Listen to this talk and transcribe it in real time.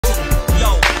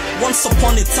Once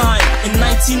upon a time, in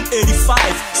 1985,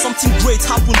 something great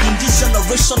happened in this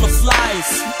generation of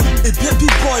life. A baby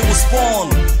boy was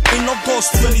born in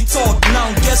August 23rd.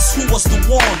 Now guess who was the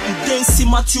one? Udensi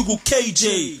Matthew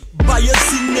KJ,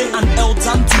 Bayezine and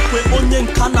Eldan Dupe, Onyen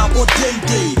Kana or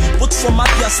Day, both from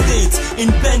Abia State in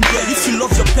Bengue. If you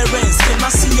love your parents, can I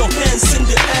see your hands in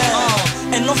the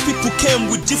air? Enough people came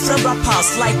with different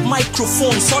rappers like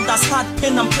microphones, others had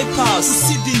pen and papers to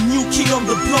see the new king on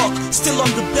the block, still on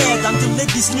the bed, and the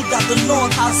ladies knew that the Lord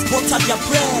has buttered their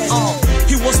bread.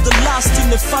 He was the last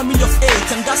in a family of 8,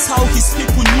 and that's how his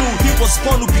people knew he was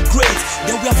born to be great.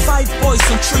 There were 5 boys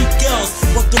and 3 girls,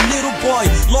 but the little boy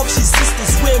loved his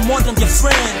sisters way more than their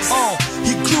friends.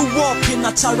 He grew up in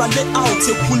a Tara layout,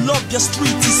 a pull up the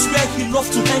street is where he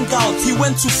loved to hang out. He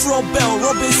went to Frobel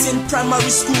Robinson Primary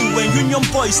School, when Union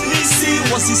Boys Nisi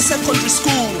was his secondary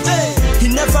school. He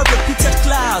never repeated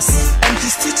class, and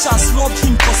his teachers loved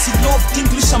him cause he loved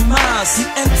English and maths. He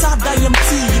entered IMT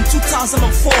in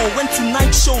 2004, went to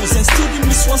night shows and still didn't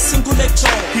miss one single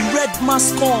lecture. He read mass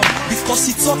comm because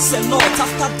he talks a lot.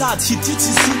 After that, he did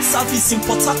his youth service in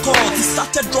Port Harcourt. He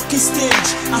started rocking stage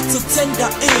at a tender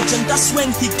age, and that's when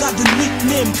he got the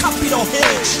nickname Capital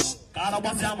H.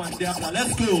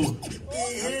 Let's go.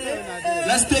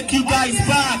 Let's take you guys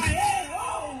back.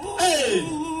 Hey,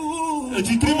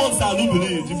 3 months I don't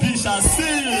believe the bitch I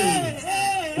sing. Hey,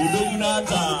 if you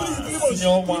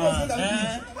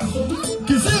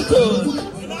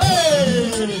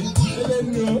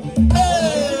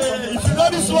know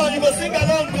this one, you go sing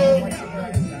along.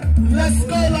 Let's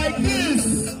go like this.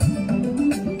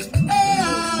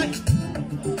 Hey,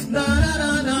 na na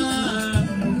na na.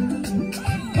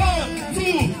 1, 2,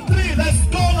 3, let's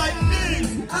go like this.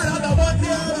 I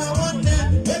want them,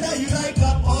 whether you like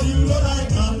them or you don't like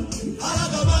them. I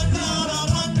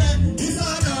want them, it's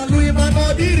not a Louis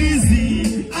Manodi Rizzi.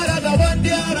 I want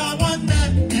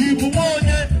them, you want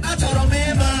them, I tell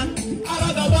them, I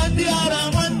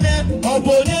want them, oh,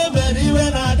 boy, very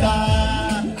when I die.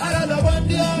 I want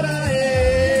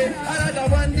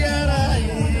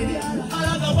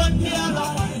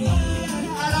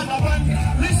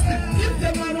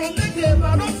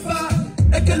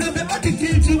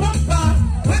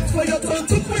wait for your turn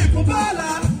to quick Kubala.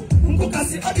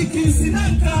 Nkukasi Adiki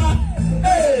Sinanka.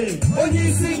 Hey,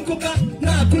 Onyi Sinkuka,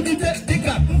 na Kunite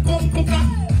Dika, Nkunkuka.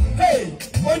 Hey,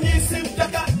 Onyi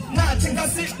Sinkaka, na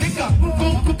Chingasi Dika,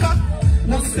 Nkunkuka.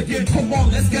 Once again, come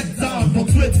on, let's get down.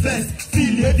 But wait first,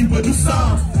 feel anywhere to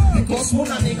sound. Because one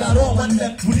nigga wrong and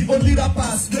left with the only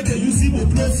rappers where they use it, they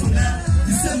play for now.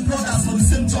 The same brothers for the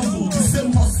same jungle, the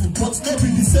same hustle, but not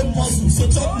with the same muscle. So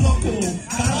chop knuckle,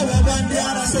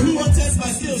 so who wants test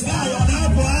my skills? Guy on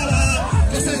Abuara.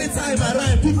 Cause anytime I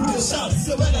rhyme, people will shout.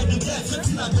 So when I get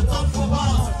something at the top for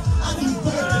miles, I need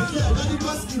to clear, very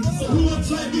busting. So who wants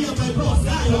try me on my boss?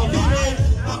 Guy on Abuara.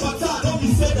 Avatar, don't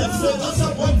be said them, so don't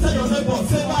shop one time on my boss.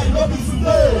 Say I love you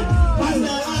today. Why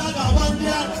now I got one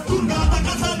there?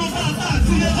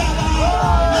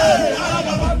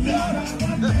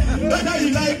 Whether you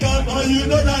like them or you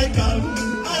don't like them,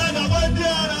 I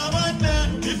want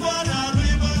them. Before I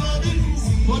leave,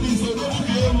 but it's a good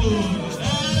game.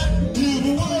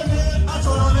 You want them, I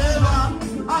told them,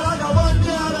 I want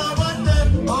them.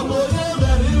 I'm going to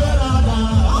very well.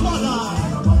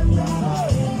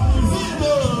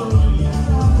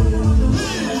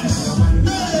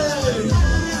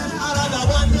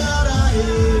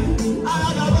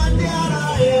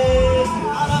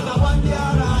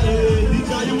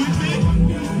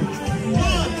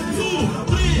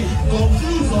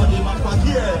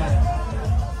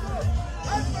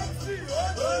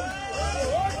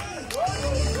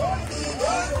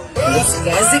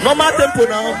 Normal tempo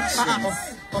now.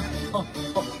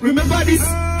 Remember this?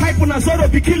 Hype on a sort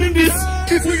of be killing this.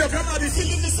 If your grandma be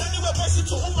killing this anyway, person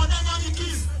to woman and the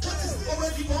kids.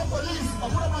 Already more police. I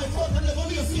put on my phone and they're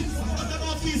only a seat. I'm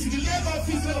not fees. The labor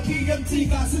fees for the PMT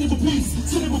got cynical peace.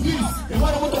 And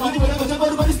what I want the money whenever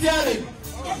everybody's staring.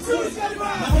 I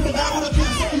want the guy with a kid,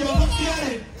 so you're not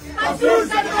staring. I'm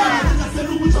fused, I said,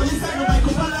 which one is that?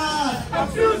 I'm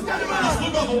fused, I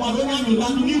spoke of one woman who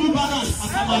ran new balance.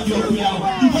 I you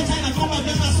went China, come and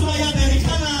get a Soya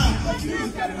Americana.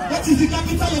 What is the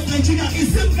capital of Nigeria?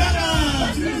 It's in Ghana.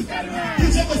 You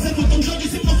never said to Tom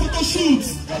Jones in a photo shoot.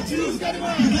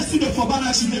 You get to the Fabana,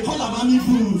 she may call a money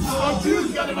food.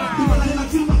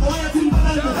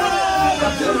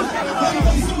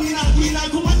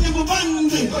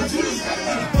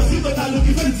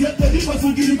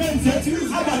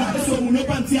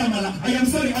 I am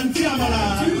sorry, Auntie Amala.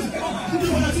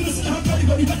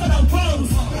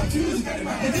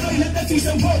 you know you let that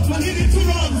tuition vote, man, you need 2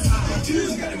 runs.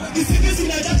 You see this in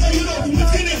Nigeria, you know,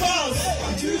 who's in the house.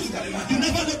 You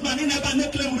never look, man, you never know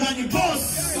claim without your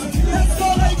boss. Let's go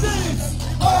like this.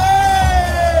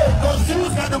 Hey,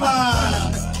 confused got the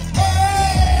man.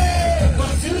 Hey,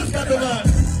 confused got the man.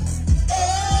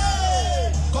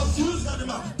 Hey, confused got the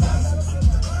man.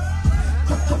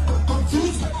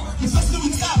 Confused. You first do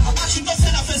it stop. I should not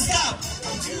send up a stop.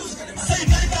 Say you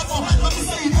got it up on hand, let me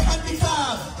say you don't have the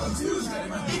car.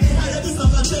 I do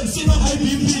some attention, see no high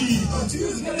BP.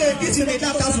 Hey, get you make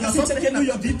 1,000, I saw you can do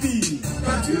your BP.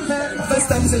 First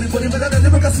time selling for the better than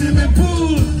never got swimming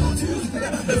pool.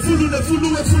 The fool, the fool.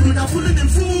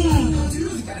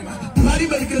 Mari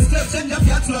American step, send your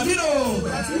cat to Amino.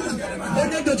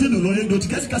 Only don't you know, only don't you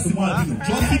get Casimano.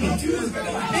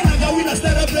 I got winner,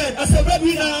 stand up bread, I said bread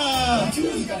winner.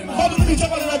 How do you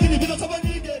jump on the dinner? Because somebody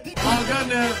need it.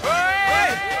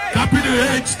 Happy New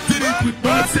Age, did it with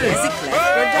birthday.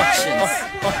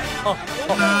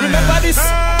 Remember this?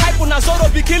 Hype on Azoro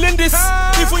be killing this.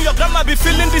 Even your grandma be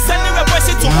feeling this. Anyway, boy,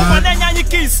 sit to move and then you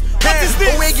kiss. What is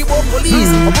this? Away give up police.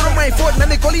 I put on my foot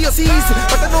and they call you seas.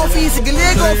 But I know fees. You can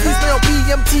Lego fees. Now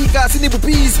BMT car. Sinibu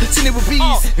peas.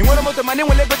 You want to move the money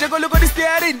when they go look at the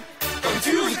steering.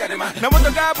 Now what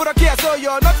the guy put a key so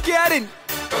you're not caring.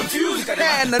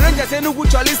 And the ranger say no good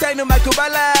Charlie say no Michael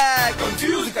Balak.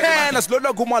 And a slow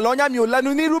dog Gumalonia Mula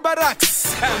Nuni Rubaraks.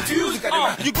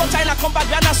 You go China, come back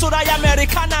Ghana, so I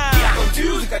Americana.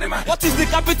 What is the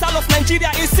capital of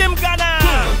Nigeria? It's him Ghana.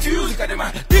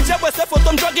 DJ was a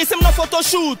photo drug, is him no photo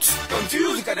shoot.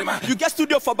 You get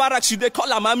studio for barracks, you they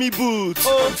call a mommy boot.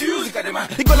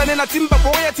 He go na timba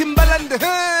boy a Timbaland.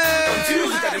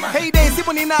 Hey day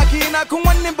Simonina Kina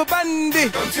Kuman nimba bandi.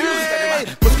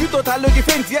 Mosquito talogi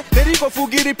fence, yeah. There you go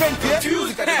fugi repent,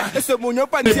 yeah. It's a munyo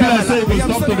panty. Say we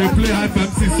stop to play Hype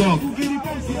MC song.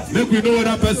 Make we know what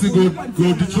that person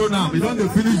go dethrone now. We don't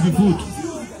finish the food.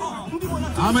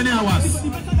 How many hours?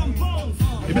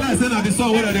 If I say that the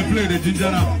song where they play the ginger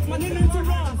up.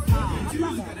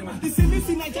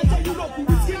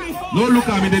 No look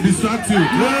at me, they distract you.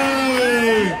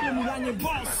 Hey!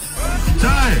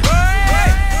 Chai!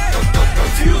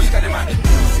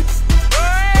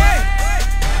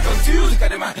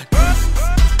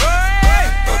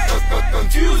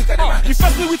 You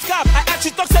first me with cap, I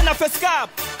actually talk send a first cap.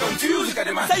 Say you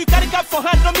carry cap for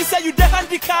hand, don't me say you the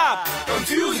handicap.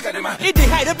 Eat the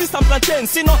high, there be some plantain,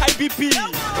 see no high BP.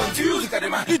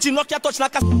 Did you knock your touch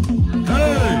like a... Hey,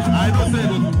 I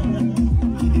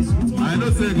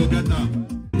don't say go get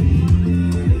down.